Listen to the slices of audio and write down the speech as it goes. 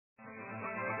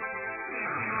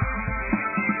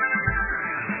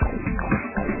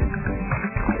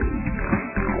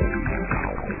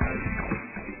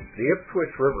The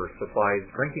Ipswich River supplies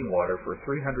drinking water for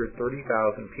 330,000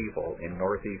 people in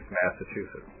northeast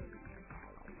Massachusetts.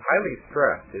 Highly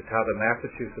stressed is how the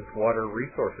Massachusetts Water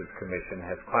Resources Commission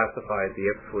has classified the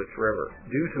Ipswich River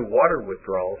due to water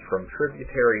withdrawals from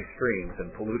tributary streams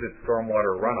and polluted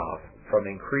stormwater runoff from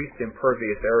increased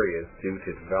impervious areas due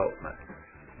to development.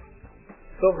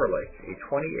 Silver Lake, a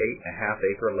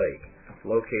 28.5-acre lake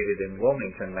located in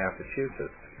Wilmington,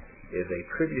 Massachusetts, is a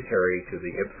tributary to the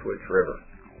Ipswich River.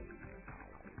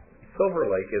 Silver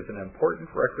Lake is an important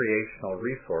recreational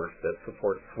resource that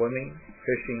supports swimming,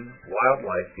 fishing,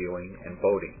 wildlife viewing, and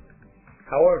boating.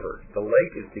 However, the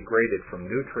lake is degraded from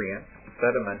nutrients,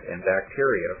 sediment, and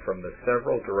bacteria from the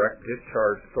several direct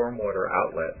discharge stormwater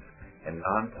outlets and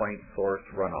non-point source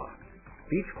runoff.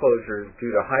 Beach closures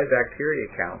due to high bacteria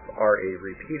counts are a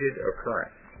repeated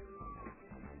occurrence.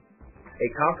 A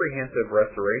comprehensive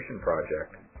restoration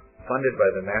project, funded by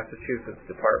the Massachusetts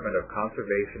Department of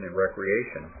Conservation and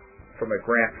Recreation from a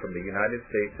grant from the United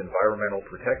States Environmental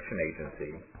Protection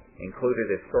Agency,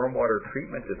 included a stormwater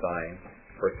treatment design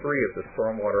for 3 of the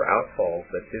stormwater outfalls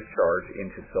that discharge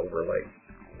into Silver Lake.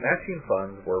 Matching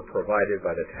funds were provided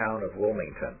by the town of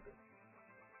Wilmington.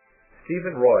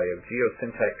 Stephen Roy of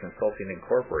GeoSyntec Consulting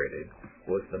Incorporated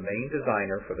was the main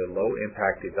designer for the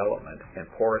low-impact development and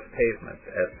porous pavements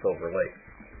at Silver Lake.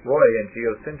 Roy and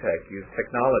GeoSyntec used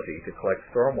technology to collect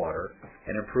stormwater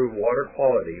and improve water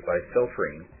quality by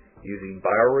filtering using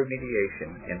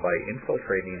bioremediation and by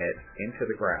infiltrating it into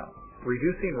the ground,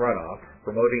 reducing runoff,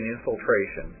 promoting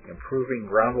infiltration, improving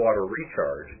groundwater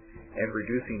recharge, and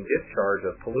reducing discharge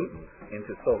of pollutants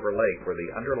into Silver Lake were the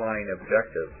underlying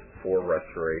objectives for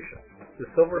restoration. The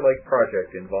Silver Lake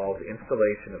project involved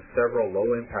installation of several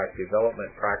low-impact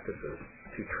development practices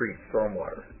to treat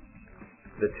stormwater.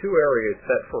 The 2 areas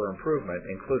set for improvement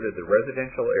included the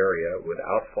residential area with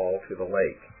outfall to the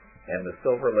lake and the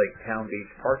Silver Lake Town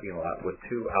Beach parking lot with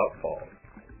 2 outfalls.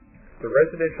 The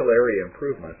residential area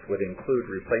improvements would include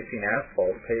replacing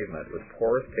asphalt pavement with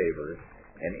porous pavers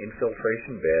and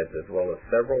infiltration beds, as well as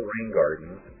several rain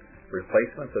gardens,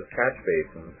 replacements of catch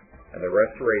basins, and the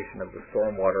restoration of the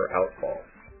stormwater outfalls.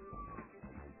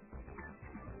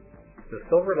 The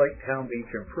Silver Lake Town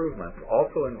Beach improvements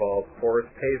also involved porous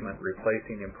pavement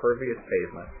replacing impervious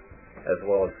pavement, as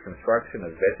well as construction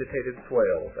of vegetated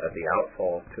swales at the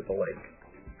outfalls to the lake.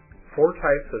 4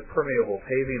 types of permeable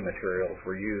paving materials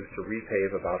were used to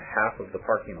repave about half of the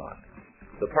parking lot.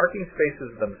 The parking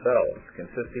spaces themselves,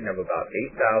 consisting of about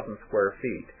 8,000 square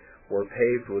feet, were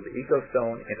paved with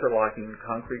EcoStone interlocking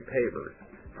concrete pavers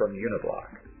from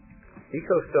Uniblock.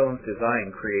 EcoStone's design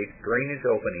creates drainage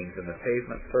openings in the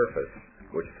pavement surface,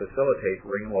 which facilitate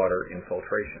rainwater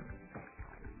infiltration.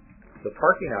 The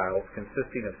parking aisles,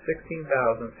 consisting of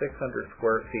 16,600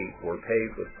 square feet, were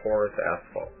paved with porous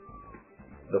asphalt.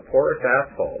 The porous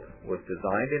asphalt was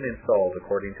designed and installed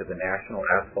according to the National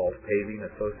Asphalt Paving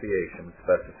Association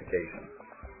specifications.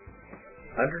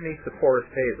 Underneath the porous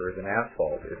pavers and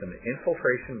asphalt is an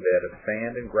infiltration bed of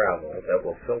sand and gravel that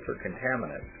will filter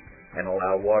contaminants and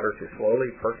allow water to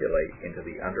slowly percolate into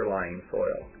the underlying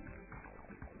soil.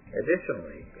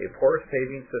 Additionally, a porous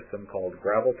paving system called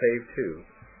Gravelpave2,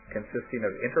 consisting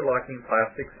of interlocking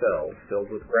plastic cells filled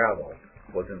with gravel,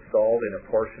 was installed in a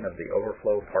portion of the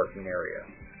overflow parking area.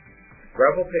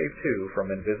 Gravelpave2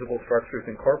 from Invisible Structures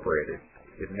Incorporated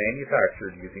is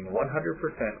manufactured using 100%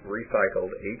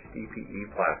 recycled HDPE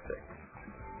plastic.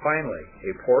 Finally,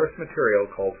 a porous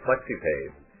material called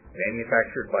FlexiPave,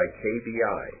 manufactured by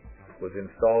KBI, was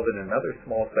installed in another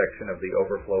small section of the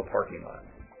overflow parking lot.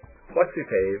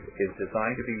 FlexiPave is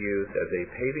designed to be used as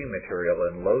a paving material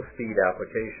in low-speed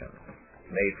applications,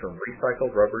 made from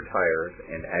recycled rubber tires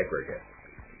and aggregate.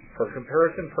 For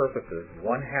comparison purposes,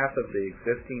 1/2 of the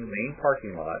existing main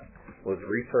parking lot was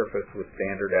resurfaced with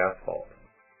standard asphalt.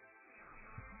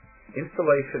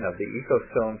 Installation of the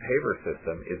EcoStone paver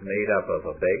system is made up of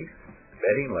a base,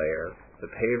 bedding layer,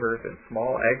 the pavers, and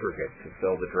small aggregate to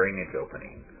fill the drainage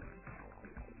openings.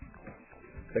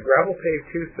 The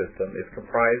Gravelpave2 system is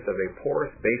comprised of a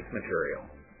porous base material.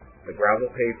 The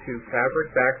Gravelpave2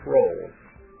 fabric-backed rolls,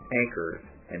 anchors,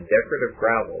 and decorative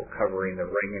gravel covering the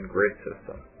ring and grid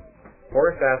system.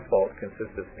 Porous asphalt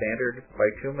consists of standard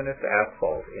bituminous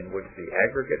asphalt in which the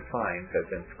aggregate fines have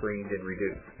been screened and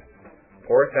reduced.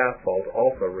 Porous asphalt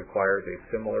also requires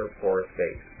a similar porous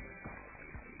base.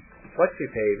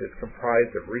 FlexiPave is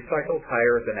comprised of recycled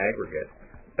tires and aggregate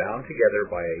bound together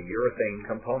by a urethane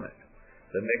component.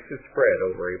 The mix is spread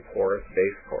over a porous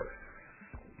base course.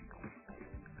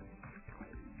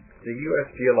 The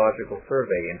U.S. Geological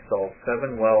Survey installed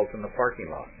 7 wells in the parking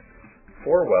lot.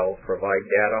 4 wells provide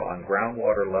data on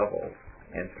groundwater levels,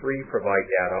 and 3 provide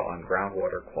data on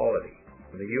groundwater quality.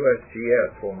 The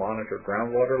USGS will monitor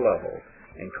groundwater levels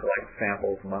and collect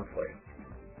samples monthly.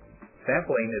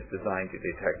 Sampling is designed to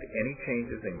detect any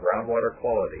changes in groundwater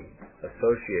quality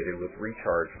associated with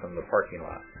recharge from the parking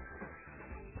lot.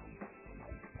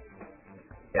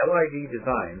 LID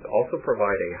designs also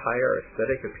provide a higher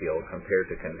aesthetic appeal compared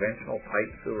to conventional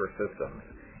pipe sewer systems,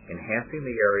 enhancing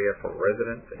the area for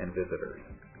residents and visitors.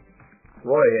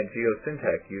 Roy and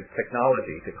GeoSyntec use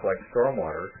technology to collect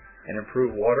stormwater and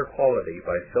improve water quality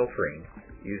by filtering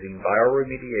using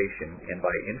bioremediation and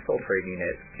by infiltrating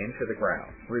it into the ground,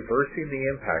 reversing the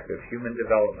impact of human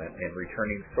development and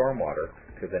returning stormwater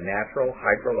to the natural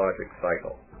hydrologic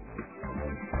cycle.